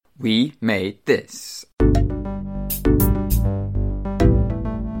We made this.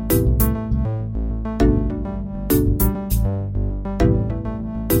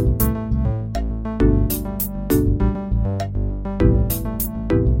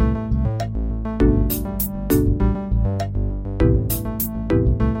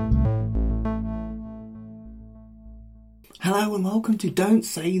 Hello and welcome to Don't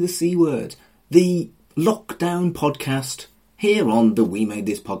Say the C Word, the lockdown podcast here on the We Made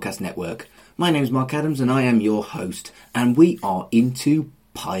This Podcast Network. My name is Mark Adams and I am your host, and we are into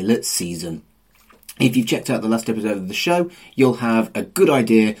pilot season. If you've checked out the last episode of the show, you'll have a good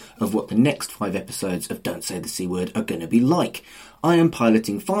idea of what the next 5 episodes of Don't Say the C Word are going to be like. I am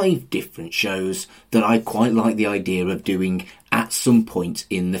piloting 5 different shows that I quite like the idea of doing at some point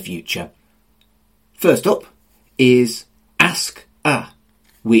in the future. First up is Ask A,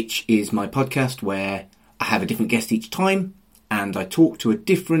 which is my podcast where I have a different guest each time and I talk to a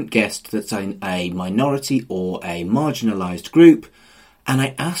different guest that's in a minority or a marginalised group, and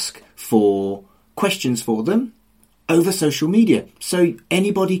I ask for questions for them over social media. So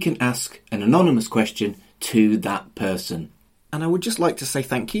anybody can ask an anonymous question to that person. And I would just like to say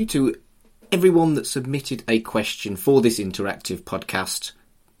thank you to everyone that submitted a question for this interactive podcast.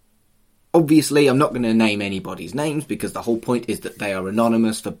 Obviously, I'm not going to name anybody's names because the whole point is that they are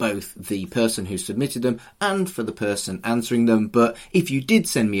anonymous for both the person who submitted them and for the person answering them. But if you did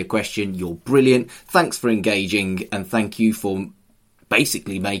send me a question, you're brilliant. Thanks for engaging, and thank you for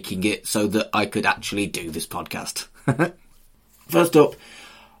basically making it so that I could actually do this podcast. First up,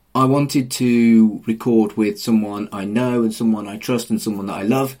 I wanted to record with someone I know and someone I trust and someone that I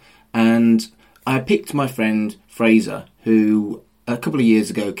love. And I picked my friend Fraser, who a couple of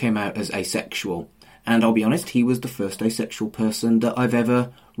years ago came out as asexual, and I'll be honest, he was the first asexual person that I've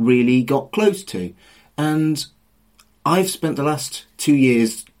ever really got close to, and I've spent the last 2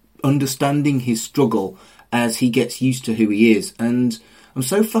 years understanding his struggle as he gets used to who he is, and I'm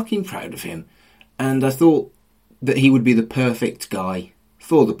so fucking proud of him, and I thought that he would be the perfect guy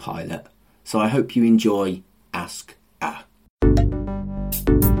for the pilot, so I hope you enjoy Ask A.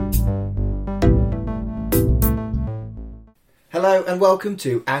 Hello and welcome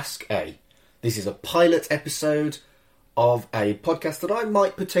to Ask A. This is a pilot episode of a podcast that I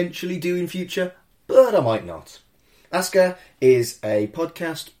might potentially do in future, but I might not. Ask A is a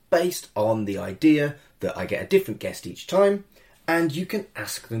podcast based on the idea that I get a different guest each time, and you can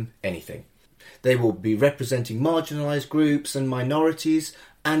ask them anything. They will be representing marginalised groups and minorities,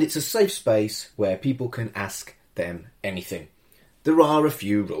 and it's a safe space where people can ask them anything. There are a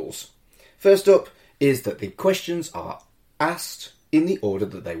few rules. First up is that the questions are asked in the order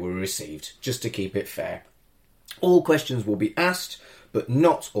that they were received, just to keep it fair. All questions will be asked, but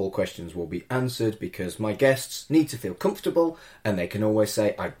not all questions will be answered, because my guests need to feel comfortable and they can always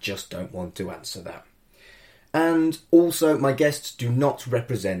say, I just don't want to answer that. And also, my guests do not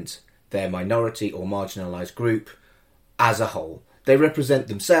represent their minority or marginalised group as a whole. They represent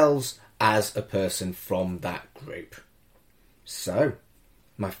themselves as a person from that group. So,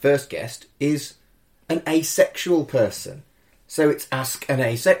 my first guest is an asexual person. So it's Ask an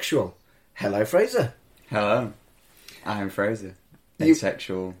Asexual. Hello, Fraser. Hello. I'm Fraser.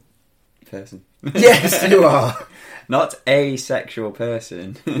 Asexual person. Yes, you are. Not a sexual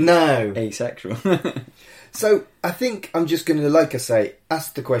person. No. Asexual. So I think I'm just going to, like I say,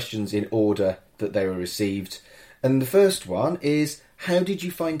 ask the questions in order that they were received. And the first one is, how did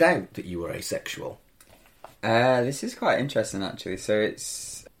you find out that you were asexual? This is quite interesting, actually. So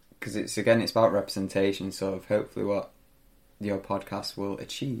it's, because it's about representation, sort of hopefully what your podcast will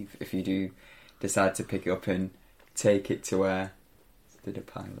achieve if you do decide to pick it up and take it to where... Did a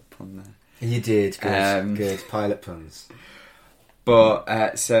pilot pun there? You did, good. Good, pilot puns.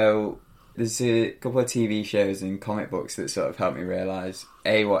 But, so, there's a couple of TV shows and comic books that sort of helped me realise,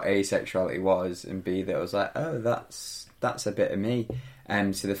 A, what asexuality was, and B, that I was like, oh, that's a bit of me.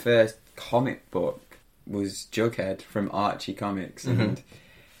 So the first comic book was Jughead from Archie Comics, and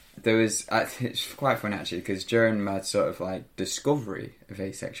there was, it's quite fun actually, because during my sort of like discovery of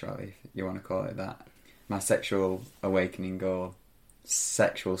asexuality, if you want to call it that, my sexual awakening or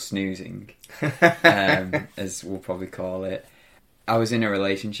sexual snoozing, as we'll probably call it, I was in a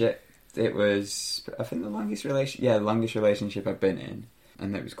relationship. It was, I think, the longest relationship I've been in,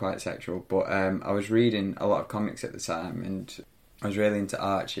 and it was quite sexual. But I was reading a lot of comics at the time, and I was really into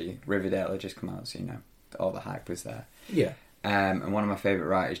Archie. Riverdale had just come out, so you know, all the hype was there. Yeah. And one of my favourite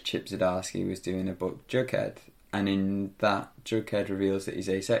writers, Chip Zdarsky, was doing a book, Jughead, and in that, Jughead reveals that he's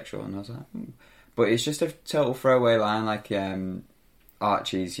asexual, and I was like, But it's just a total throwaway line, like,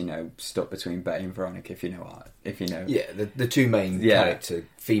 Archie's, stuck between Betty and Veronica, if you know. Yeah, the two main character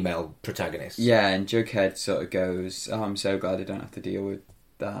female protagonists. Yeah, and Jughead sort of goes, "Oh, I'm so glad I don't have to deal with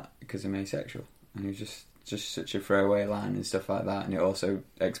that because I'm asexual," and it was just such a throwaway line and stuff like that, and it also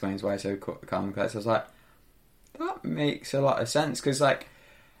explains why it's so calm and collected. I was like, that makes a lot of sense, because like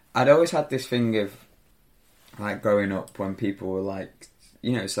I'd always had this thing of like growing up when people were like,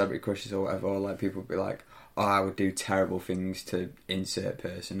 celebrity crushes or whatever, or like people would be like, "Oh, I would do terrible things to insert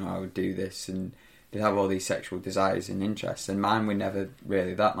person," or "I would do this," and they'd have all these sexual desires and interests, and mine were never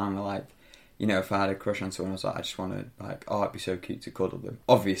really that. Mine were like, if I had a crush on someone, I was like, I just want to, like, oh, it'd be so cute to cuddle them.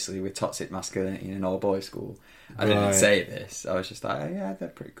 Obviously, with toxic masculinity in an all-boys school, I didn't say this. I was just like, oh, yeah, they're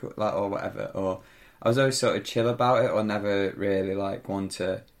pretty cool, like, or whatever. Or I was always sort of chill about it, or never really, like, want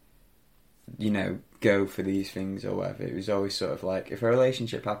to, go for these things or whatever. It was always sort of like, if a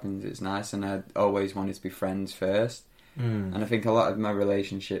relationship happens, it's nice, and I always wanted to be friends first. And I think a lot of my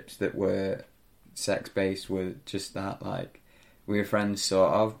relationships that were sex-based were just that, like, we were friends,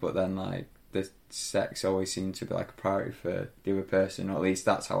 sort of, but then, like, the sex always seemed to be like a priority for the other person, or at least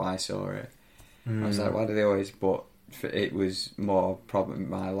that's how I saw it. I was like, why do they always? But it was more probably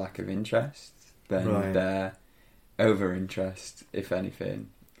my lack of interest than their over interest, if anything.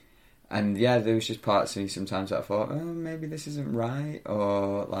 And yeah, there was just parts of me sometimes that I thought, oh, maybe this isn't right,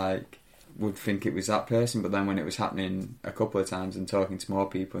 or like would think it was that person. But then when it was happening a couple of times and talking to more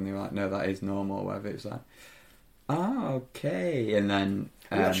people, and they were like, no, that is normal, or whatever, it was like, oh, okay. And then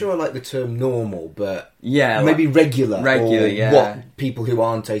I'm not sure I like the term normal, but yeah, maybe regular, or yeah. What people who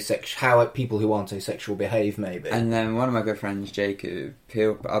aren't asexual, how people who aren't asexual behave, maybe. And then one of my good friends, Jacob,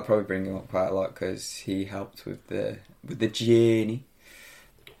 I'll probably bring him up quite a lot because he helped with the journey.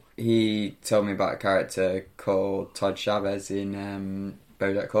 He told me about a character called Todd Chavez in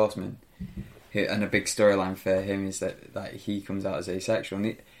BoJack Horseman, and a big storyline for him is that he comes out as asexual.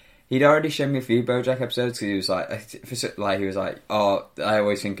 And he'd already shown me a few BoJack episodes, because he was like, oh, I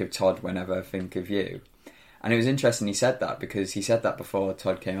always think of Todd whenever I think of you. And it was interesting he said that, because he said that before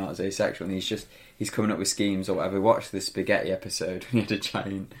Todd came out as asexual, and he's coming up with schemes or whatever. Watch the spaghetti episode when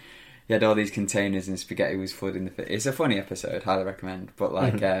he had all these containers and spaghetti was flooding the It's a funny episode, highly recommend. But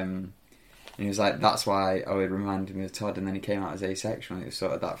like, and he was like, that's why I would remind me of Todd, and then he came out as asexual, and it was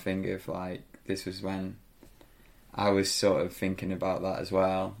sort of that thing of like, this was when I was sort of thinking about that as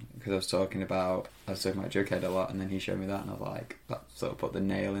well, because I was talking about Jughead a lot, and then he showed me that, and I was like, that sort of put the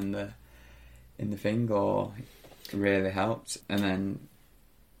nail in the thing, or it really helped. And then,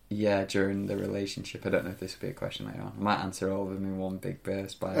 yeah, during the relationship, I don't know if this will be a question later on. I might answer all of them in one big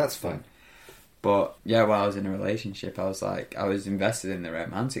burst. That's fine. But yeah, while I was in a relationship, I was invested in the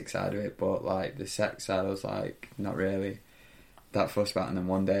romantic side of it, but like the sex side, I was like, not really that fussed about. And then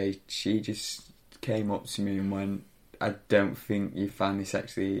one day, she just came up to me and went, I don't think you find me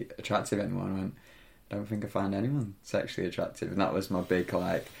sexually attractive anymore. And I went, I don't think I find anyone sexually attractive. And that was my big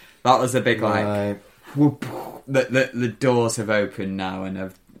like, whoop, the doors have opened now, and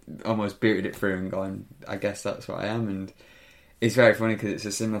I've almost booted it through and gone, I guess that's what I am. And it's very funny because it's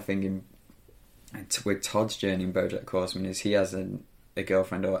a similar thing with Todd's journey in BoJack Horseman. Is he has a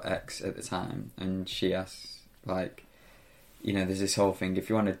girlfriend or ex at the time, and she asks, like, there's this whole thing, if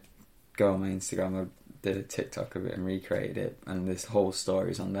you want to go on my Instagram, I did a TikTok of it and recreated it, and this whole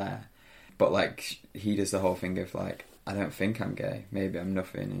story's on there. But like, he does the whole thing of like, I don't think I'm gay, maybe I'm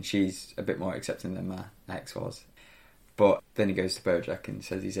nothing, and she's a bit more accepting than my ex was. But then he goes to BoJack and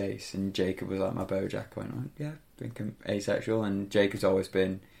says he's ace, and Jacob was like my BoJack. I went, yeah, I think I'm asexual, and Jacob's always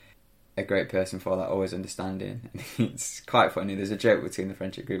been a great person for that, always understanding. It's quite funny, there's a joke between the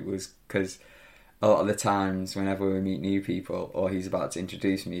friendship group, was because a lot of the times whenever we meet new people, or he's about to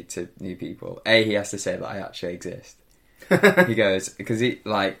introduce me to new people, he has to say that I actually exist. He goes, because he,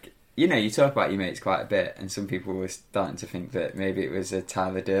 like, you talk about your mates quite a bit, and some people were starting to think that maybe it was a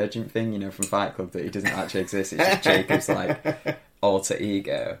Tyler Durden thing, from Fight Club, that he doesn't actually exist, it's just Jacob's, like, alter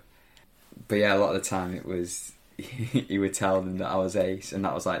ego. But yeah, a lot of the time it was, he would tell them that I was ace, and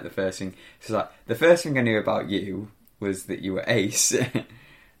that was, like, the first thing. So, like, the first thing I knew about you was that you were ace,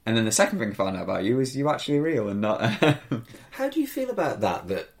 and then the second thing I found out about you was you actually real and not... How do you feel about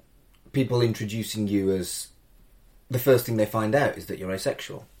that people introducing you as... the first thing they find out is that you're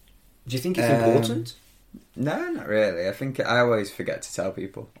asexual? Do you think it's important? No, not really. I think I always forget to tell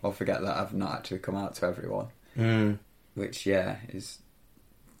people, or forget that I've not actually come out to everyone. Which, yeah, is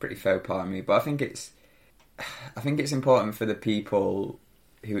pretty faux pas of me. But I think it's important for the people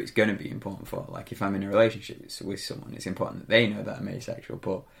who it's going to be important for. Like, if I'm in a relationship with someone, it's important that they know that I'm asexual,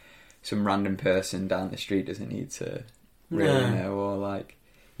 but some random person down the street doesn't need to really know. Or, like,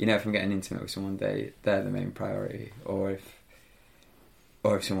 if I'm getting intimate with someone, they're the main priority. Or if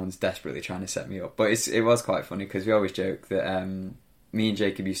or if someone's desperately trying to set me up. But it was quite funny because we always joke that me and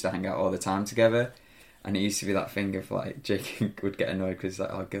Jacob used to hang out all the time together, and it used to be that thing of like Jacob would get annoyed because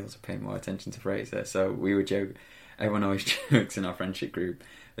like our girls are paying more attention to Fraser, so we would joke. Everyone always jokes in our friendship group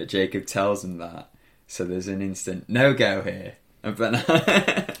that Jacob tells them that, so there's an instant no go here.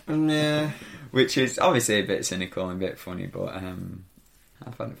 Yeah. Which is obviously a bit cynical and a bit funny, but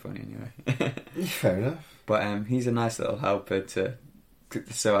I find it funny anyway. Fair enough. But he's a nice little helper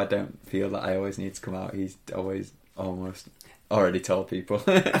so I don't feel that I always need to come out. He's always almost already told people.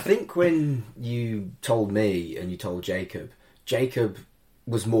 I think when you told me and you told Jacob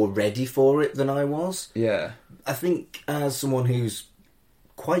was more ready for it than I was. Yeah. I think as someone who's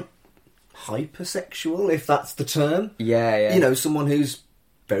quite hypersexual, if that's the term. Yeah. You know, someone who's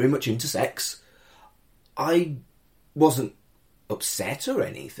very much into sex. I wasn't upset or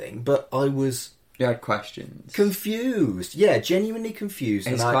anything, but I was... You had questions. Confused. Yeah, genuinely confused.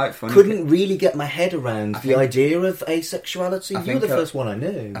 It's and quite I funny. couldn't really get my head around the idea of asexuality. You were the first one I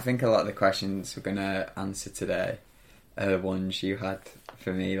knew. I think a lot of the questions we're going to answer today are the ones you had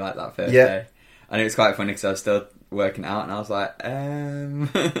for me, like that first day. And it was quite funny because I was still working out and I was like,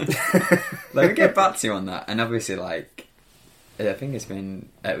 let me get back to you on that. And obviously, like, I think it's been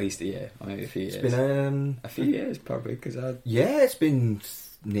at least a year, or maybe a few years. It's been a few years, probably, because it's been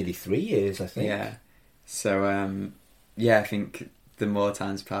nearly 3 years, I think. Yeah. So, I think the more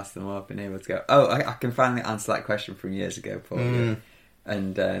time's passed, the more I've been able to go, I can finally answer that question from years ago, Paul.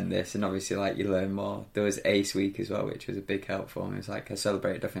 And this, and obviously, like, you learn more. There was Ace Week as well, which was a big help for me. It was like, I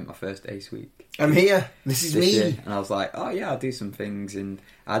celebrated, I think, my first Ace Week. I'm here. This is me. Year. And I was like, I'll do some things. And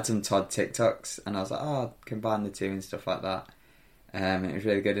I had some Todd TikToks, and I was like, I'll combine the two and stuff like that. And it was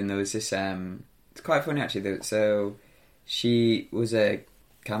really good. And there was this, it's quite funny, actually. So, she was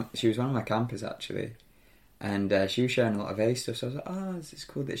one of my campers, actually. And she was sharing a lot of Ace stuff, so I was like, it's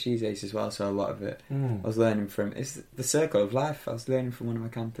cool that she's Ace as well. So a lot of it I was learning from. It's the circle of life. I was learning from one of my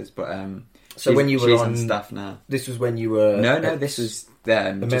campers, but so when you were she's on staff now. This was when you were no. This was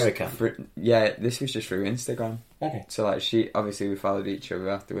America. This was just through Instagram. Okay. So like we followed each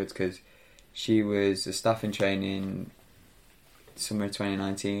other afterwards because she was a staff in training summer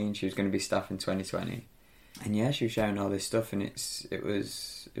 2019. She was going to be staff in 2020. And she was sharing all this stuff, and it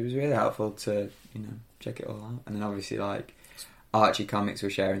was really helpful to check it all out. And then obviously like Archie Comics were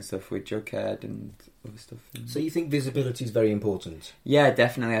sharing stuff with Jughead and other stuff. So you think visibility is very important? Yeah,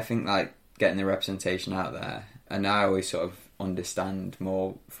 definitely. I think like getting the representation out there, and I always sort of understand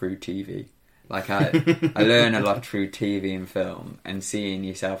more through TV. Like I learn a lot through TV and film, and seeing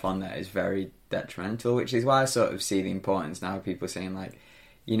yourself on there is very detrimental. Which is why I sort of see the importance now of people saying like,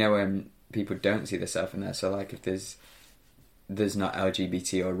 when people don't see themselves in there. So like if there's not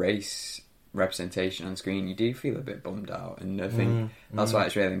LGBT or race representation on screen, you do feel a bit bummed out. And I think that's why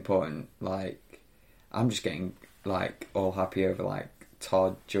it's really important. Like I'm just getting like all happy over like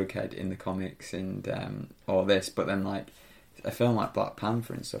Todd, Jughead in the comics and all this, but then like a film like Black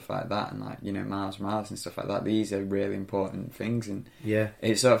Panther and stuff like that, and like Miles Morales and stuff like that, these are really important things, and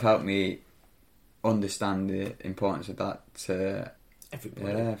it sort of helped me understand the importance of that to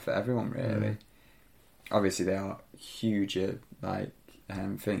everybody. Yeah, for everyone really. Obviously they are huger like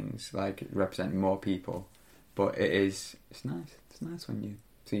things, like representing more people, but it's nice. It's nice when you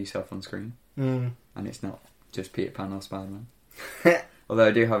see yourself on screen, and it's not just Peter Pan or Spider-Man. Although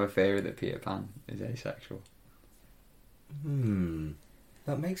I do have a theory that Peter Pan is asexual.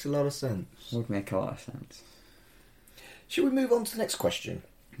 That makes a lot of sense. Would make a lot of sense. Should we move on to the next question?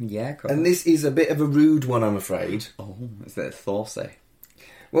 Yeah, cool. And this is a bit of a rude one, I'm afraid. Oh, is that saucy?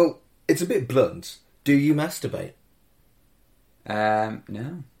 Well, it's a bit blunt. Do you masturbate?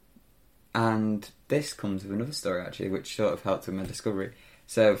 No. And this comes with another story, actually, which sort of helped with my discovery.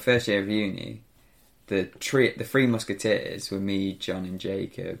 So, first year of uni, the Three Musketeers were me, John and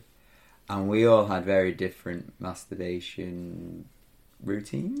Jacob, and we all had very different masturbation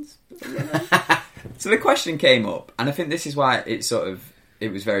routines. So the question came up, and I think this is why it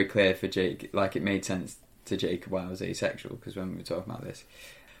was very clear for Jake, like it made sense to Jacob why I was asexual, because when we were talking about this,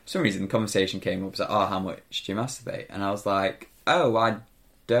 for some reason the conversation came up, it was like, how much do you masturbate? And I was like, I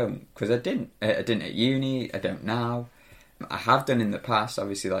don't, because I didn't at uni, I don't now. I have done in the past,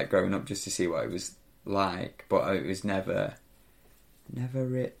 obviously, like growing up, just to see what it was like, but it was never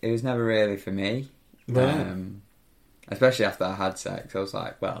really for me. Right. Especially after I had sex, I was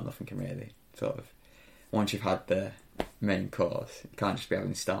like, well, nothing can really sort of. Once you've had the main course, you can't just be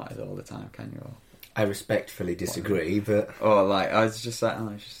having starters all the time, can you? I respectfully disagree, but or like I was just like,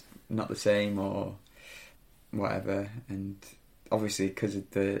 it's just not the same or whatever. And obviously, because of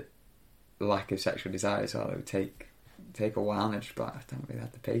the lack of sexual desire, as well, it would take take a while, and I just like, I don't really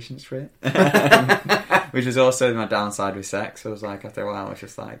have the patience for it. Which was also my downside with sex. I was like, after a while, I was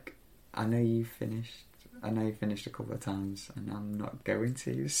just like, I know you finished a couple of times, and I'm not going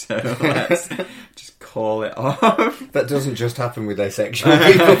to, so let's just call it off. That doesn't just happen with asexual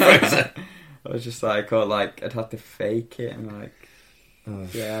people, Fraser. I was just like, or like, I'd have to fake it, and like,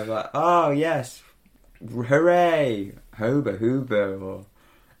 yeah, like, oh yes, hooray, hoba, hooba, or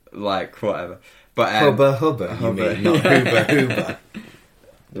like, whatever. But Hubba hubba, you mean, not hooba hooba.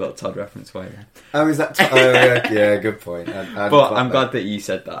 A little Todd reference for you. Oh, is that... yeah, good point. But I'm glad that you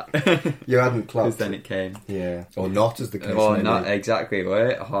said that. You hadn't clocked because then it came. Yeah. Or not, as the case Or may not, be. exactly.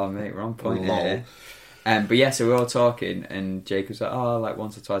 Wait, oh, mate, we're on point Lol. here. But yeah, so we were all talking, and Jake was like, oh, like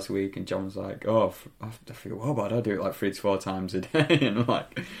once or twice a week, and John was like, oh, I feel well bad, I do it like 3 to 4 times a day. And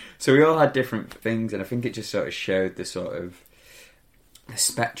like, so we all had different things, and I think it just sort of showed the sort of the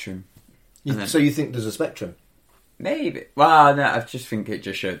spectrum. So you think there's a spectrum? Maybe. Well, no, I just think it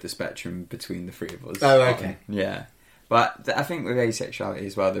just showed the spectrum between the 3 of us. Oh, okay. Yeah. But I think with asexuality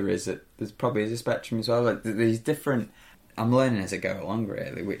as well, there's probably is a spectrum as well. Like, there's different... I'm learning as I go along,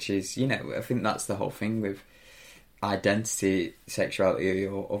 really, which is, you know, I think that's the whole thing with identity, sexuality,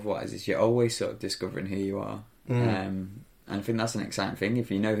 or otherwise, is you're always sort of discovering who you are. And I think that's an exciting thing.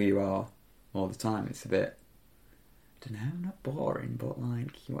 If you know who you are all the time, it's a bit... I don't know, not boring, but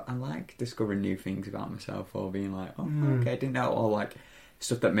like, I like discovering new things about myself, or being like, oh, okay, I didn't know, or like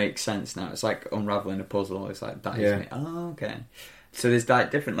stuff that makes sense now. It's like unraveling a puzzle. It's like, that is me. Oh, okay. So there's like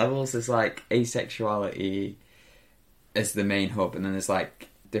different levels. There's like asexuality as the main hub, and then there's like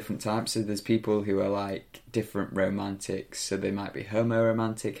different types. So there's people who are like different romantics. So they might be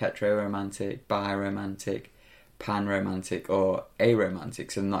homo-romantic, hetero-romantic, bi-romantic, pan-romantic, or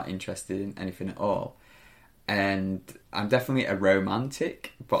aromantic. So they're not interested in anything at all. And I'm definitely a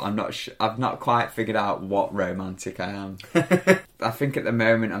romantic, but I'm not. I've not quite figured out what romantic I am. I think at the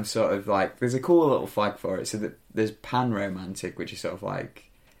moment I'm sort of like, there's a cool little flag for it. So that there's pan-romantic, which is sort of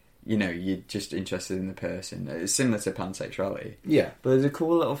like, you know, you're just interested in the person. It's similar to pansexuality. Yeah. But there's a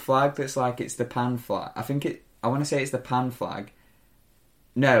cool little flag that's like, it's the pan flag. I want to say it's the pan flag.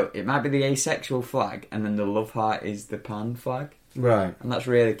 No, it might be the asexual flag, and then the love heart is the pan flag. Right. And that's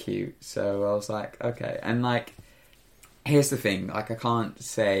really cute. So I was like, okay. And like, here's the thing. Like, I can't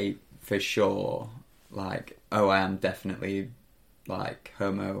say for sure, like, oh, I am definitely like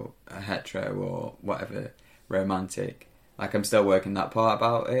homo, hetero, or whatever, romantic. Like, I'm still working that part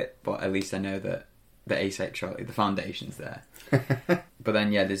about it, but at least I know that the asexuality, the foundation's there. But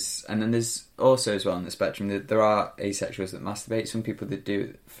then, yeah, there's also as well on the spectrum that there are asexuals that masturbate. Some people that do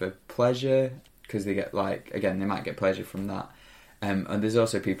it for pleasure, because they get, like, again, they might get pleasure from that. And there's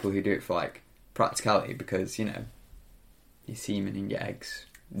also people who do it for, like, practicality, because, you know, your semen and your eggs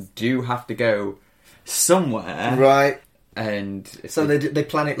do have to go somewhere. Right. And so they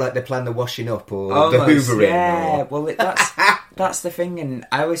plan it like they plan the washing up or almost, the hoovering. Yeah, or... well, that's the thing, and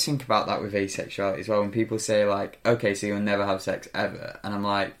I always think about that with asexuality as well. When people say like, "Okay, so you'll never have sex ever," and I'm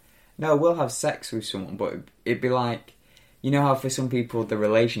like, "No, we'll have sex with someone, but it'd be like, you know how for some people the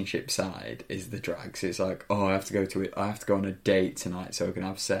relationship side is the drag. So it's like, oh, I have to go on a date tonight so we can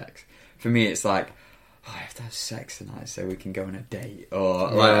have sex. For me, it's like, oh, I have to have sex tonight so we can go on a date,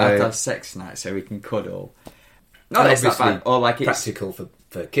 or like I have to have sex tonight so we can cuddle. Not that it's that bad, or like it's practical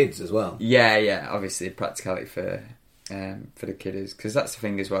for kids as well. Yeah, obviously practicality for the kiddies, because that's the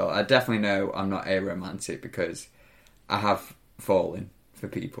thing as well. I definitely know I'm not aromantic because I have fallen for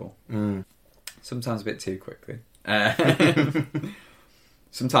people. Sometimes a bit too quickly,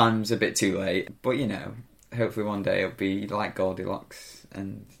 sometimes a bit too late. But you know, hopefully one day it'll be like Goldilocks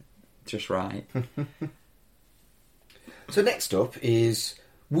and just right. So next up is,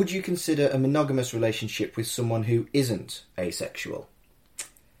 would you consider a monogamous relationship with someone who isn't asexual?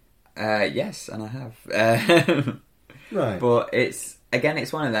 Yes, and I have. Right. But it's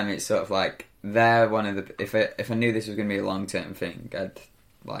one of them. It's sort of like, they're one of the... If I knew this was going to be a long-term thing, I'd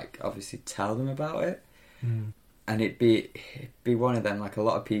like obviously tell them about it. And it'd be one of them. Like, a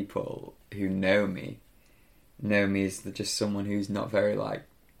lot of people who know me as just someone who's not very like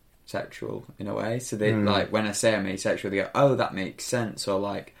sexual in a way. So they like, when I say I'm asexual, they go, oh, that makes sense, or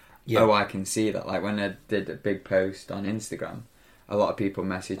like, oh, I can see that. Like when I did a big post on Instagram, a lot of people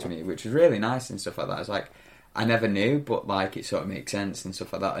messaged me, which was really nice and stuff like that. I was like, I never knew, but like it sort of makes sense and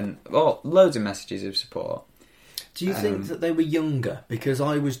stuff like that, and loads of messages of support. Do you think that they were younger? Because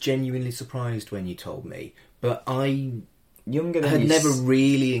I was genuinely surprised when you told me, but I had never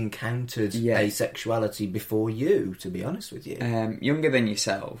really encountered asexuality before you, to be honest with you. Younger than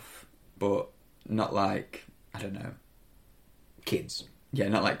yourself, but not like, I don't know, kids. Yeah,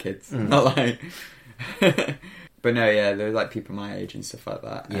 not like kids. Not like... But no, yeah, there were like people my age and stuff like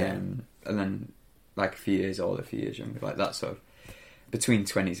that. Yeah. And then like a few years older, a few years younger, like that sort of between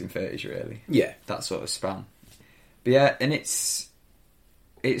 20s and 30s, really. Yeah. That sort of span. But yeah, and it's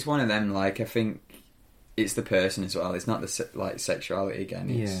one of them, like, I think it's the person as well. It's not the like sexuality again.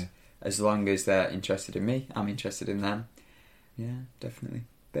 It's as long as they're interested in me, I'm interested in them. Yeah, definitely.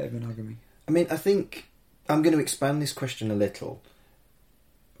 Bit of monogamy. I mean, I think I'm going to expand this question a little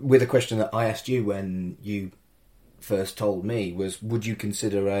with a question that I asked you when you first told me was, would you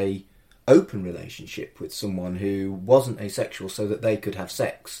consider a open relationship with someone who wasn't asexual so that they could have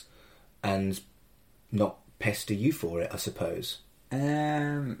sex and not pester you for it, I suppose?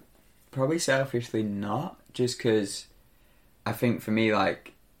 Probably selfishly not, just because I think for me,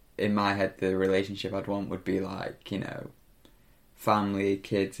 like, in my head, the relationship I'd want would be like, you know, family,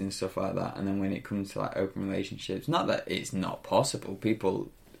 kids and stuff like that. And then when it comes to like open relationships, not that it's not possible, people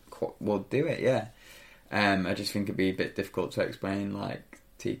will do it, yeah. I just think it'd be a bit difficult to explain, like,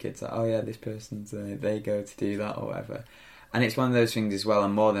 to your kids, like, oh yeah, this person's they go to do that or whatever. And it's one of those things as well.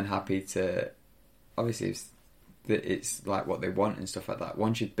 I'm more than happy to, obviously, it's like what they want and stuff like that.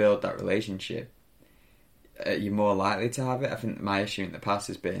 Once you build that relationship, you're more likely to have it. I think my issue in the past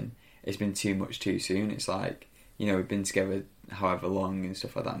has been it's been too much too soon. It's like, you know, we've been together however long and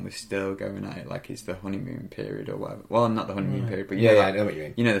stuff like that, and we're still going out like it's the honeymoon period or whatever. Well, not the honeymoon period, but yeah, like, I know what you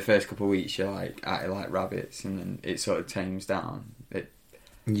mean. You know, the first couple of weeks you're like at it like rabbits, and then it sort of tames down. It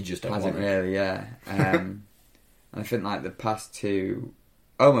you just don't hasn't want it. really, yeah. And I think like the past two,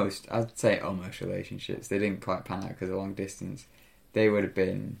 I'd say almost relationships, they didn't quite pan out because of long distance. They would have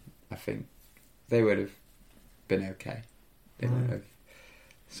been, I think, they would have been okay. They wouldn't have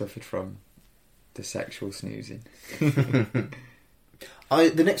suffered from the sexual snoozing. The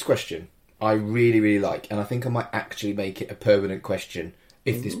next question I really, really like, and I think I might actually make it a permanent question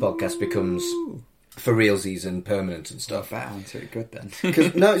if this podcast becomes for realsies and permanent and stuff. That answer it good then.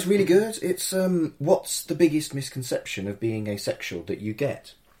 Cause, no, it's really good. It's what's the biggest misconception of being asexual that you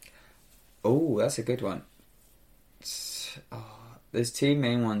get? Oh, that's a good one. There's two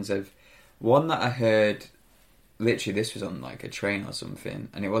main ones. One that I heard, literally this was on like a train or something,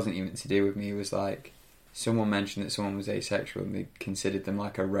 and it wasn't even to do with me. It was like someone mentioned that someone was asexual and they considered them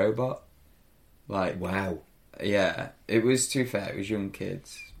like a robot. Like, wow. Yeah, it was, to be fair, it was young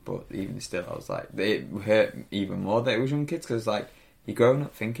kids, but even still I was like, it hurt even more that it was young kids, because like, you're growing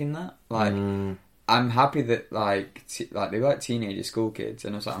up thinking that. Like, I'm happy that like they were like teenager school kids,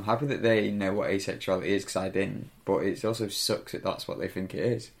 and I was like, I'm happy that they know what asexuality is, because I didn't. But it also sucks that that's what they think it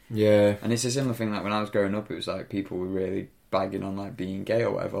is. Yeah. And it's a similar thing. Like when I was growing up, it was like people were really bagging on like being gay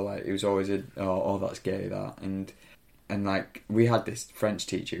or whatever. Like it was always oh that's gay, that. And like we had this French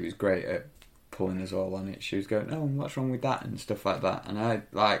teacher who was great at pulling us all on it. She was going, oh, what's wrong with that and stuff like that. And I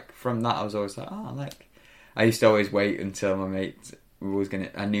like from that I was always like, oh, like I used to always wait until my mate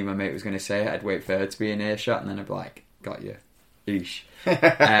I knew my mate was gonna say it. I'd wait for her to be in earshot, and then I'd be like, got you, eesh.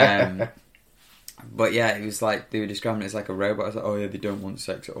 But yeah, it was like they were describing it as like a robot. I was like, oh yeah, they don't want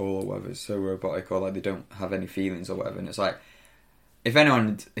sex at all, or whatever. It's so robotic, or like they don't have any feelings, or whatever. And it's like, if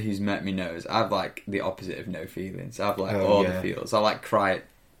anyone who's met me knows, I have like the opposite of no feelings. I have like all the feels. I like cry at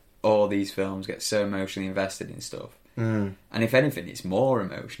all these films, get so emotionally invested in stuff. And if anything, it's more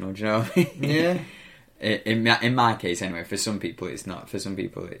emotional. Do you know what I mean? Yeah. In my case, anyway. For some people, it's not. For some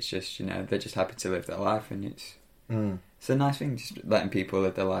people, it's just, you know, they're just happy to live their life, and it's a nice thing, just letting people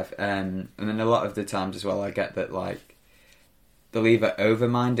live their life. And then a lot of the times as well, I get that like they'll either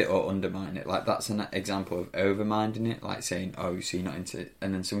overmind it or undermine it. Like that's an example of overminding it, like saying, "Oh, so you're not into it,"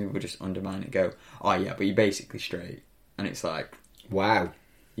 and then some people just undermine it, go, "Oh yeah, but you're basically straight," and it's like, wow,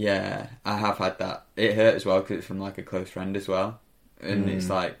 yeah, I have had that. It hurt as well because it's from like a close friend as well. And it's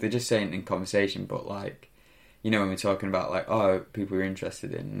like, they're just saying it in conversation, but like, you know, when we're talking about like, oh, people you're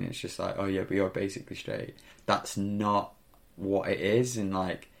interested in, and it's just like, oh yeah, but you're basically straight. That's not what it is, and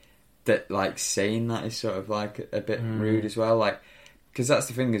like, that, like, saying that is sort of like a bit rude as well, like, because that's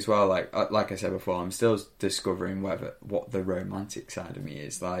the thing as well, like I said before, I'm still discovering what the romantic side of me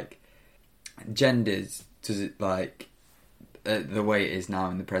is, like, genders, does it, like, the way it is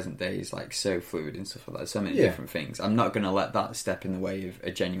now in the present day is like so fluid and stuff like that. So many different things. I'm not going to let that step in the way of a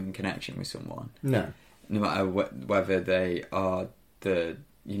genuine connection with someone. No matter whether they are they're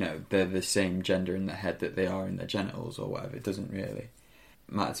the same gender in their head that they are in their genitals or whatever. It doesn't really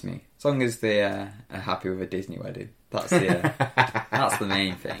matter to me as long as they are happy with a Disney wedding. That's the that's the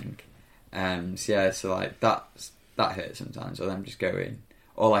main thing. So like that hurts sometimes. Or them just going,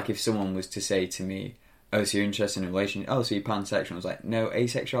 or like if someone was to say to me, oh, so you're interested in a relationship? Oh, so you're pansexual? I was like, no,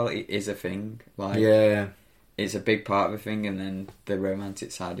 asexuality is a thing. Like, yeah, it's a big part of a thing, and then the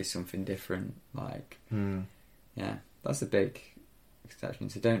romantic side is something different. Like, Yeah, that's a big exception.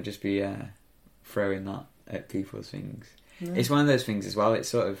 So don't just be throwing that at people's things. No. It's one of those things as well. It's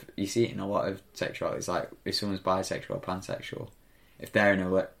sort of, you see it in a lot of sexuality. It's like if someone's bisexual or pansexual, if they're in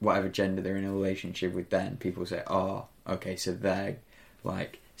whatever gender they're in a relationship with, then people say, oh, okay, so they're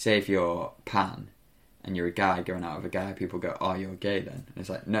like, say if you're pan and you're a guy going out with a guy, people go, oh, you're gay then. And it's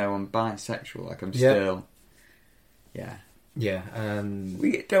like, no, I'm bisexual. Like I'm still, yeah. Yeah.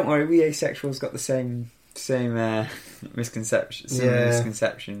 Don't worry, we asexuals got the same misconceptions.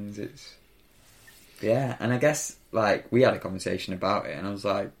 Misconceptions. It's and I guess like we had a conversation about it, and I was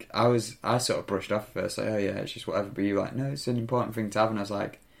like, I sort of brushed off first, like, oh yeah, it's just whatever. But you were like, no, it's an important thing to have, and I was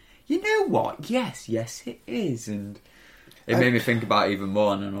like, you know what? Yes, it is, and it made me think about it even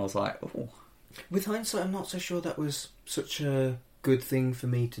more, and I was like, oh. With hindsight, I'm not so sure that was such a good thing for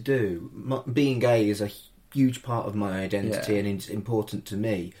me to do. Being gay is a huge part of my identity, and it's important to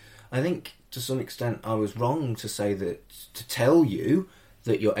me. I think to some extent I was wrong to say that, to tell you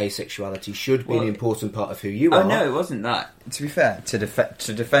that your asexuality should be an important part of who you are. Oh no, it wasn't that. To be fair, to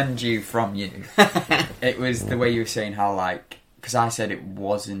defend you from you, it was the way you were saying how, like, because I said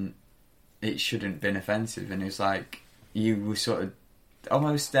it shouldn't have been offensive, and it was like, you were sort of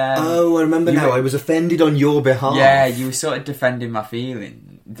almost... oh, I remember now, I was offended on your behalf. Yeah, you were sort of defending my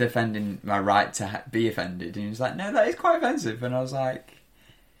right to be offended, and he was like, no, that is quite offensive, and I was like...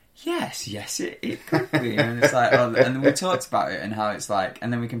 Yes, it could be. And it's like, and then we talked about it and how it's like,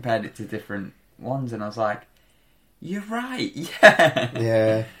 and then we compared it to different ones, and I was like, you're right,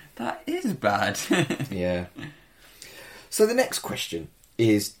 yeah. That is bad. Yeah. So the next question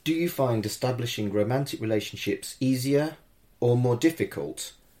is, do you find establishing romantic relationships easier or more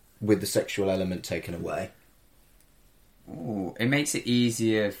difficult with the sexual element taken away? Ooh, it makes it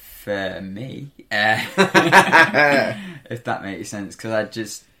easier for me, if that makes sense,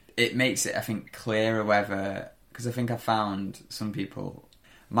 because it makes it, I think, clearer whether... Because I think I found some people...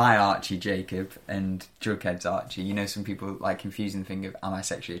 My Archie Jacob and Jughead's Archie, you know, some people like confusing the thing of, am I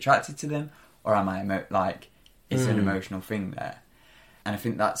sexually attracted to them? Or am I, it's an emotional thing there? And I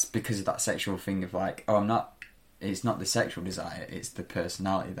think that's because of that sexual thing of like, oh, I'm not... It's not the sexual desire, it's the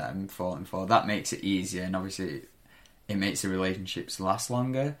personality that I'm falling for. That makes it easier, and obviously it makes the relationships last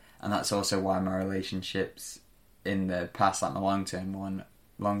longer. And that's also why my relationships in the past, like my long-term one,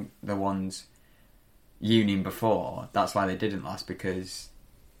 the ones union before, that's why they didn't last, because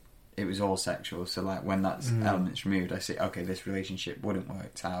it was all sexual. So like when that element's removed, I see, okay, this relationship wouldn't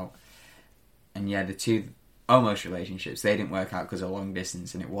work out. And yeah, the two almost relationships, they didn't work out because of long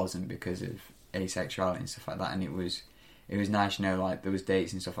distance, and it wasn't because of asexuality and stuff like that. And it was nice, you know, like there was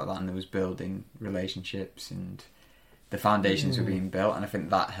dates and stuff like that, and there was building relationships, and the foundations were being built, and I think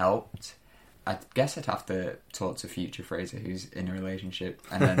that helped. I guess I'd have to talk to future Fraser, who's in a relationship,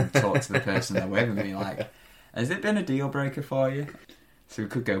 and then talk to the person they're with, and be like, has it been a deal breaker for you? So we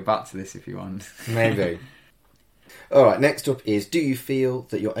could go back to this if you want. Maybe. Alright, next up is, do you feel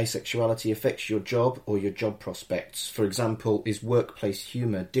that your asexuality affects your job or your job prospects? For example, is workplace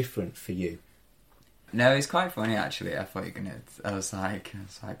humour different for you? No, it's quite funny actually. I thought you were gonna. I was like,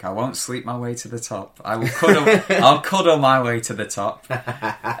 I won't sleep my way to the top. I will cuddle. I'll cuddle my way to the top.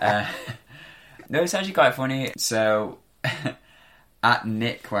 No, it's actually quite funny. So, at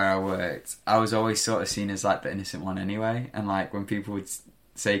Nick, where I worked, I was always sort of seen as like the innocent one anyway. And like when people would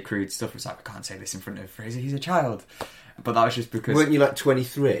say crude stuff, it was like, I can't say this in front of Fraser, he's a child. But that was just because... Weren't you like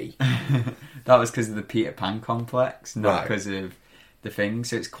 23? That was because of the Peter Pan complex, not because of the thing.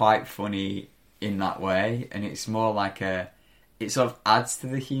 So it's quite funny in that way. And it's more like it sort of adds to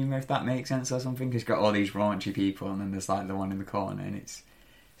the humour, if that makes sense, or something. Because you've got all these raunchy people, and then there's like the one in the corner, and it's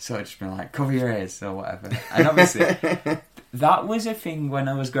sort of just been like, cover your ears or whatever. And obviously, that was a thing when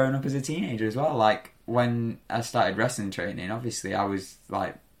I was growing up as a teenager as well. Like, when I started wrestling training, obviously I was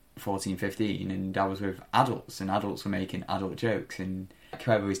like 14, 15, and I was with adults, and adults were making adult jokes, and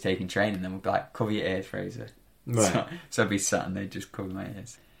whoever was taking training then would be like, cover your ears, Fraser. Right. So I'd be sat and they'd just cover my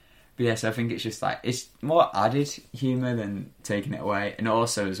ears. But yeah, so I think it's just like, it's more added humour than taking it away. And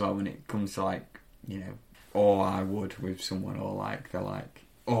also as well, when it comes to like, you know, or I would with someone, or like, they're like,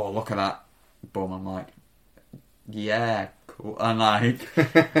 oh, look at that. Boom, I'm like, yeah, cool. And like,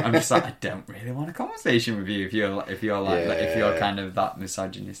 I'm just like, I don't really want a conversation with you if you're like, if you're kind of that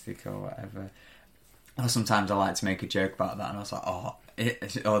misogynistic or whatever. Or sometimes I like to make a joke about that, and I was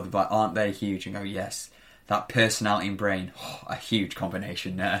like, aren't they huge? And go, yes, that personality and brain, a huge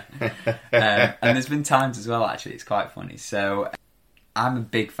combination there. And there's been times as well, actually, it's quite funny. So I'm a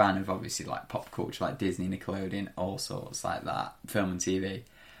big fan of obviously like pop culture, like Disney, Nickelodeon, all sorts like that, film and TV.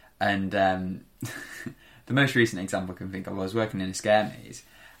 And the most recent example I can think of, I was working in a scare maze,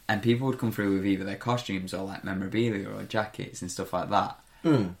 and people would come through with either their costumes or like memorabilia or jackets and stuff like that.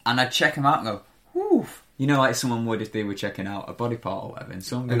 Mm. And I'd check them out and go, whew. You know, like someone would if they were checking out a body part or whatever. And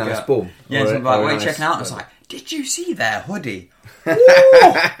someone would A nice go, bum. yeah, Or someone would be a like, what are you nice checking out? And I was bum. like, did you see their hoodie?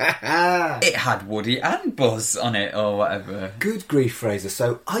 It had Woody and Buzz on it or whatever. Good grief, Fraser.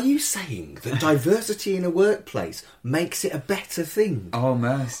 So, are you saying that diversity in a workplace makes it a better thing?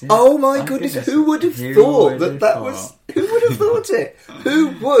 Almost. Yeah. Oh my Thank goodness, who would have Who thought would that have was... thought? Who would have thought it? Who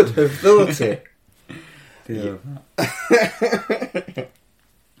would have thought it?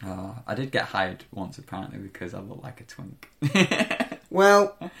 Oh, I did get hired once apparently because I look like a twink.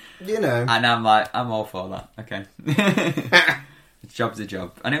 Well, you know. And I'm like, I'm all for that. Okay. A job's a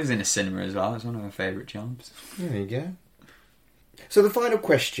job. And it was in a cinema as well. It was one of my favourite jobs. There you go. So the final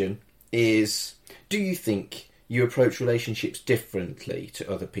question is, do you think you approach relationships differently to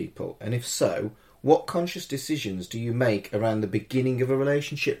other people? And if so, what conscious decisions do you make around the beginning of a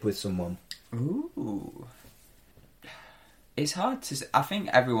relationship with someone? Ooh. It's hard to... I think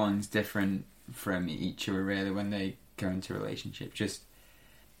everyone's different from each other, really, when they go into a relationship. Just,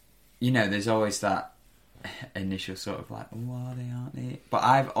 you know, there's always that initial sort of like, oh, are they, aren't they? But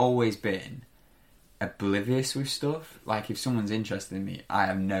I've always been oblivious with stuff. Like, if someone's interested in me, I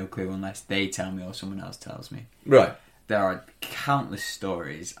have no clue unless they tell me or someone else tells me. Right. There are countless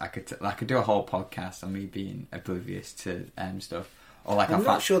stories. I could do a whole podcast on me being oblivious to stuff. Or like I'm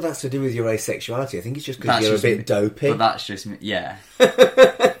not sure that's to do with your asexuality. I think it's just because you're a bit dopey. But that's just me, yeah.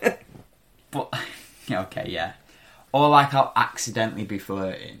 But, okay, yeah. Or like I'll accidentally be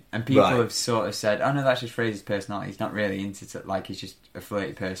flirting. And people Right. have sort of said, oh no, that's just Fraser's personality. He's not really into it. Like, he's just a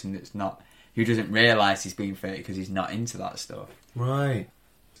flirty person who doesn't realise he's being flirty because he's not into that stuff. Right.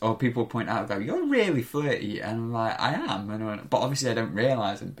 Or people point out, go, you're really flirty. And I'm like, I am. But obviously I don't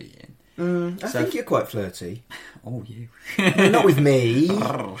realise I'm being. I think you're quite flirty. Oh, you. No, not with me.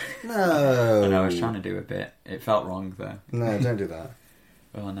 Oh. No. I know, I was trying to do a bit. It felt wrong, though. No, don't do that.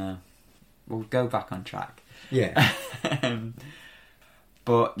 Oh, no. We'll go back on track. Yeah.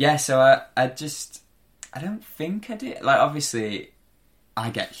 But, yeah, so I don't think I did. Like, obviously,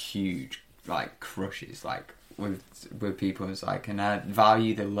 I get huge, like, crushes, like, with people. It's like, and I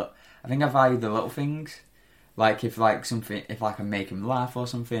value the little things. Like, if I make them laugh or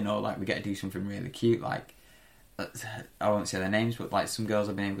something, or, like, we get to do something really cute, like, I won't say their names, but, like, some girls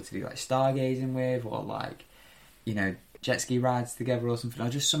I've been able to do, like, stargazing with, or, like, you know, jet ski rides together or something, or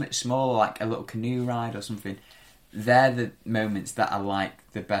just something small, like a little canoe ride or something. They're the moments that I like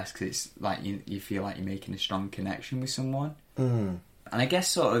the best, because it's, like, you feel like you're making a strong connection with someone. Mm. And I guess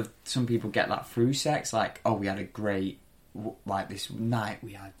sort of some people get that through sex, like, oh, we had a great, like, this night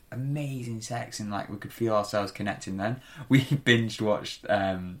we had amazing sex, and, like, we could feel ourselves connecting then. We binge watched,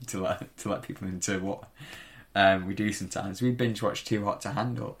 to let people into what we do sometimes, we binge watched Too Hot to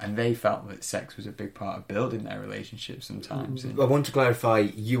Handle, and they felt that sex was a big part of building their relationship sometimes. I want to clarify,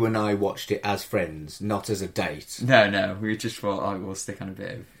 you and I watched it as friends, not as a date. No, we just thought, oh, we'll stick on a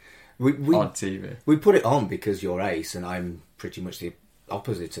bit of odd TV. We put it on because you're ace, and I'm pretty much the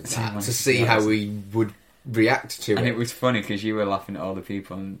opposite of that, to see how we would react to it. And it was funny because you were laughing at all the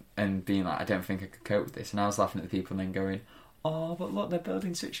people and being like, I don't think I could cope with this, and I was laughing at the people and then going, oh, but look, they're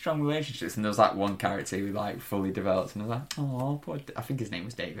building such strong relationships. And there was like one character who like fully developed, and I was like, oh, I think his name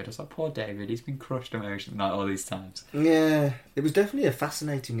was David. I was like, poor David, he's been crushed emotionally like all these times. Yeah, it was definitely a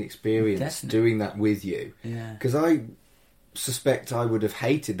fascinating experience doing that with you. Yeah, because I suspect I would have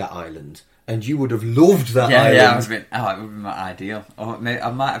hated that island, and you would have loved that island. Yeah, it would have been my ideal. Or maybe,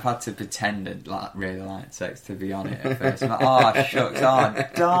 I might have had to pretend and like really like sex to be on it at first. I'm like, oh shucks, oh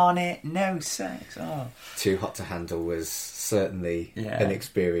darn it, no sex. Oh, Too Hot to Handle was certainly an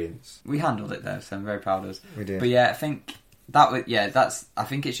experience. We handled it though, so I'm very proud of us. We did. But yeah, I think I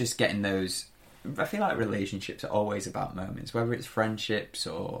think it's just getting those. I feel like relationships are always about moments, whether it's friendships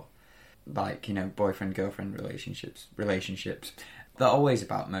or like, you know, boyfriend girlfriend relationships. They're always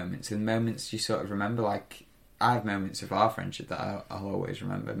about moments, and moments you sort of remember. Like, I have moments of our friendship that I'll always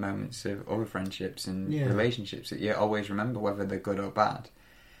remember, moments of other friendships and relationships that you always remember, whether they're good or bad.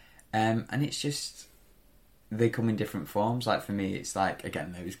 And it's just, they come in different forms. Like, for me, it's like,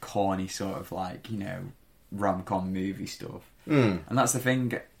 again, those corny sort of like, you know, rom-com movie stuff. And that's the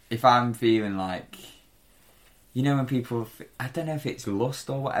thing, if I'm feeling like, you know, when people, I don't know if it's lust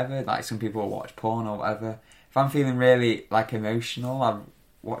or whatever, like some people watch porn or whatever. If I'm feeling really like emotional, I'll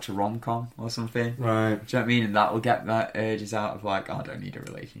watch a rom-com or something. Right. Do you know what I mean? And that will get that urges out of like, oh, I don't need a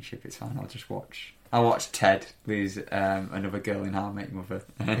relationship, it's fine, I'll watch Ted lose another girl in How I Met Your Mother.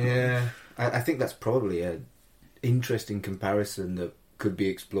 Yeah, I think that's probably an interesting comparison that could be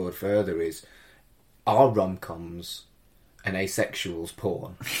explored further, is, are rom-coms an asexual's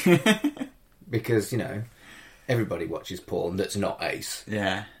porn. Because, everybody watches porn that's not ace.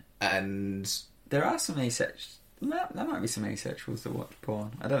 Yeah. And there are some asexuals. There might be some asexuals that watch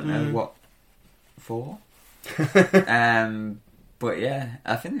porn. I don't know what for. But yeah,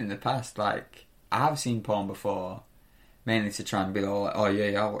 I think in the past, I have seen porn before, mainly to try and be all like, oh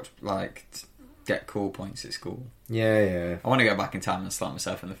yeah, I watch, get cool points at school. Yeah. I want to go back in time and slap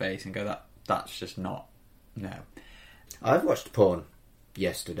myself in the face and go, that's just not, no. I've watched porn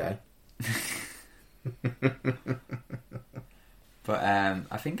yesterday. But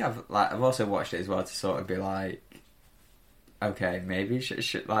I think I've also watched it as well to sort of be like, okay, maybe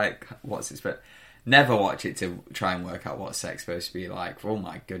should what's it? But never watch it to try and work out what sex supposed to be like. Oh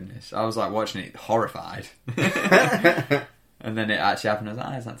my goodness, I was watching it horrified, and then it actually happened. I was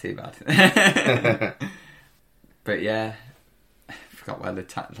like, it's not too bad. But yeah, I forgot where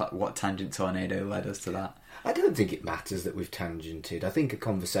what tangent tornado led us to that. I don't think it matters that we've tangented. I think a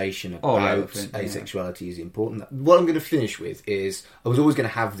conversation about asexuality is important. What I'm going to finish with is, I was always going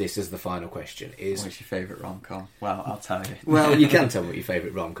to have this as the final question, is... What's your favourite rom-com? Well, I'll tell you. Well, you can tell me what your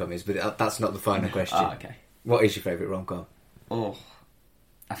favourite rom-com is, but that's not the final question. Oh, okay. What is your favourite rom-com? Oh,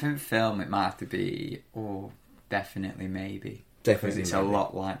 I think film, it might have to be, definitely maybe. Definitely Because it's a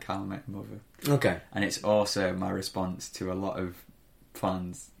lot like How I Met Your Mother. Okay. And it's also my response to a lot of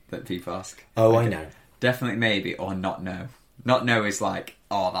fans that people ask. Oh, I know. Definitely maybe, or not no. Not no is that's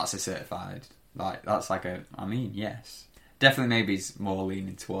a certified. That's yes. Definitely maybe is more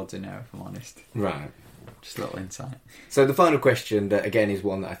leaning towards a no, if I'm honest. Right. Just a little insight. So the final question, that again is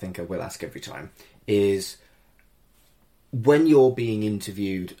one that I think I will ask every time, is when you're being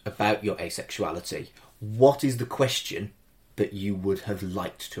interviewed about your asexuality, what is the question that you would have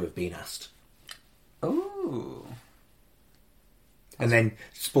liked to have been asked? Ooh. And then,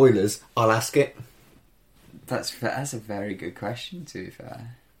 spoilers, I'll ask it. That's a very good question, to be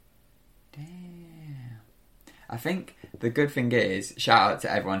fair. Damn. I think the good thing is, shout out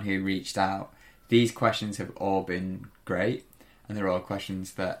to everyone who reached out. These questions have all been great, and they're all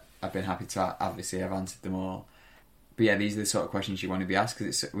questions that I've been happy to, obviously I've answered them all. But yeah, these are the sort of questions you want to be asked,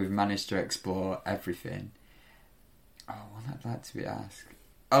 because we've managed to explore everything. Oh, what I'd like to be asked.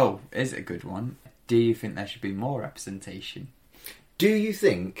 Oh, is it a good one? Do you think there should be more representation? Do you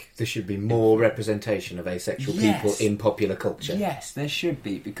think there should be more representation of asexual people in popular culture? Yes, there should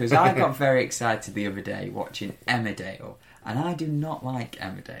be, because I got very excited the other day watching Emmerdale, and I do not like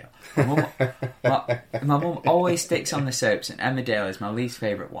Emmerdale. My mum always sticks on the soaps, and Emmerdale is my least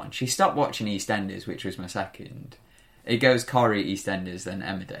favourite one. She stopped watching EastEnders, which was my second. It goes Corrie, EastEnders, then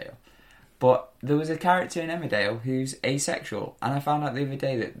Emmerdale. But there was a character in Emmerdale who's asexual, and I found out the other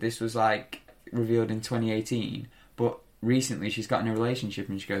day that this was revealed in 2018, but recently she's got in a relationship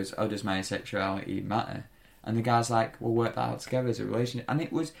and she goes, oh, does my asexuality matter? And the guy's like, we'll work that out together as a relationship. And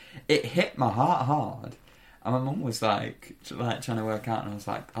it hit my heart hard. And my mum was trying to work out, and I was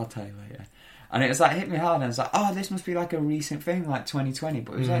like, I'll tell you later. And it was hit me hard, and I was like, oh, this must be a recent thing, 2020.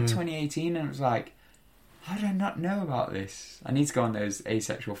 But it was 2018, and it was how did I not know about this? I need to go on those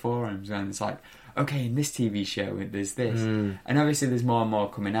asexual forums, and it's okay, in this TV show, there's this. And obviously there's more and more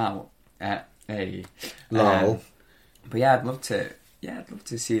coming out. Lol. But yeah, I'd love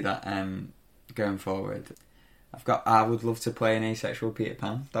to see that going forward. I would love to play an asexual Peter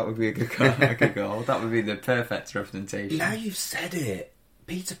Pan. That would be a good goal. That would be the perfect representation. Now you've said it,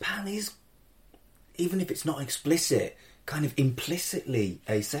 Peter Pan is, even if it's not explicit, kind of implicitly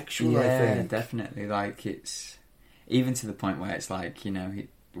asexual, I think. Definitely. It's even to the point where it's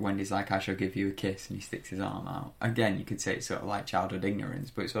Wendy's I shall give you a kiss, and he sticks his arm out. Again, you could say it's sort of childhood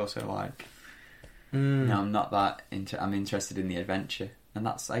ignorance, but it's also no, I'm not that I'm interested in the adventure, and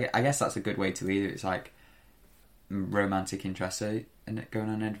I guess that's a good way to lead it. It's romantic interest and going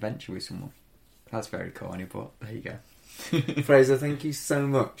on an adventure with someone. That's very corny, but there you go. Fraser, thank you so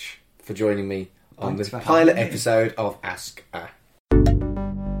much for joining me on this pilot episode of Ask A.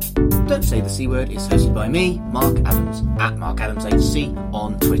 Don't Say the C Word is hosted by me, Mark Adams, at MarkAdamsHC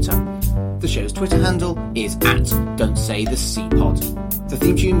on Twitter. The show's Twitter handle is at Don't Say the C Pod. The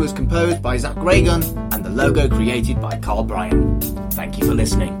theme tune was composed by Zach Raygun, and the logo created by Carl Bryan. Thank you for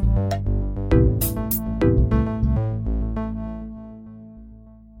listening.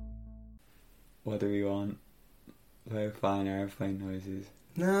 What do we want? Low flying airplane noises.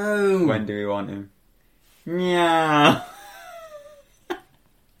 No. When do we want him? Meow.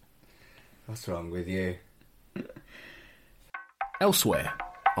 What's wrong with you? Elsewhere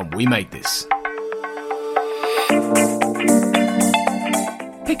on We Made This.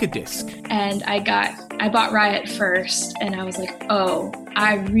 Pick a disc. And I bought Riot first, and I was like, oh,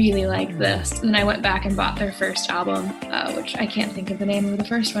 I really like this. And then I went back and bought their first album, which I can't think of the name of the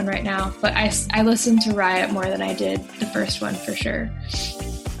first one right now, but I listened to Riot more than I did the first one for sure.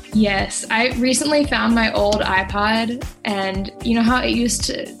 Yes, I recently found my old iPod, and you know how it used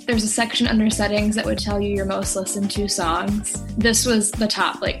to, there's a section under settings that would tell you your most listened to songs? This was the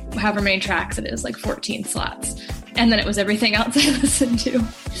top, like however many tracks it is, like 14 slots. And then it was everything else I listened to.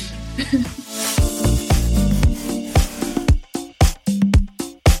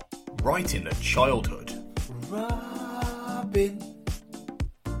 Right in the childhood. Robin,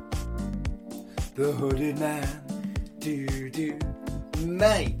 the hooded man, do.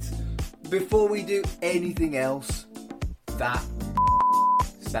 Mate, before we do anything else, that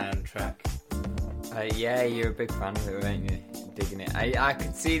soundtrack. Yeah, you're a big fan of it, weren't you? Digging it. I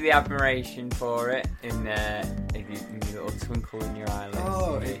could see the admiration for it in your little twinkle in your eyelids.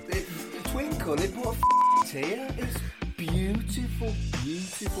 Oh, twinkle, it put a tear. It's beautiful,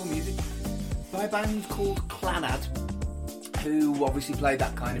 beautiful music by a band called Clannad, who obviously played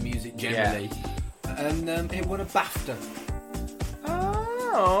that kind of music generally. Yeah. And it won a BAFTA.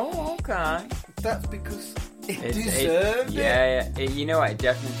 Oh, okay. That's because it deserved it. Yeah. You know what? It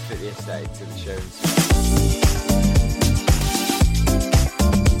definitely fit the aesthetic to the shows.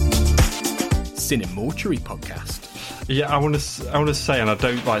 Cine Mortuary podcast. Yeah, I want to say, and I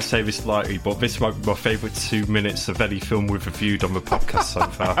don't like say this lightly, but this might be my favourite 2 minutes of any film we've reviewed on the podcast so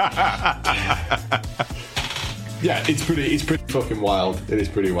far. Yeah, it's pretty fucking wild. It is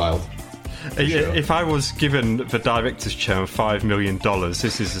pretty wild. Sure. If I was given the director's chair $5 million,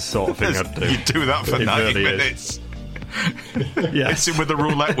 this is the sort of thing I'd do. You'd do that for 90 minutes. Yeah, it's him with the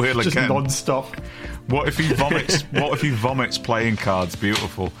roulette wheel just again, non-stop. What if he vomits playing cards?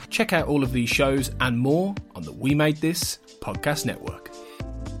 Beautiful. Check out all of these shows and more on the We Made This podcast network.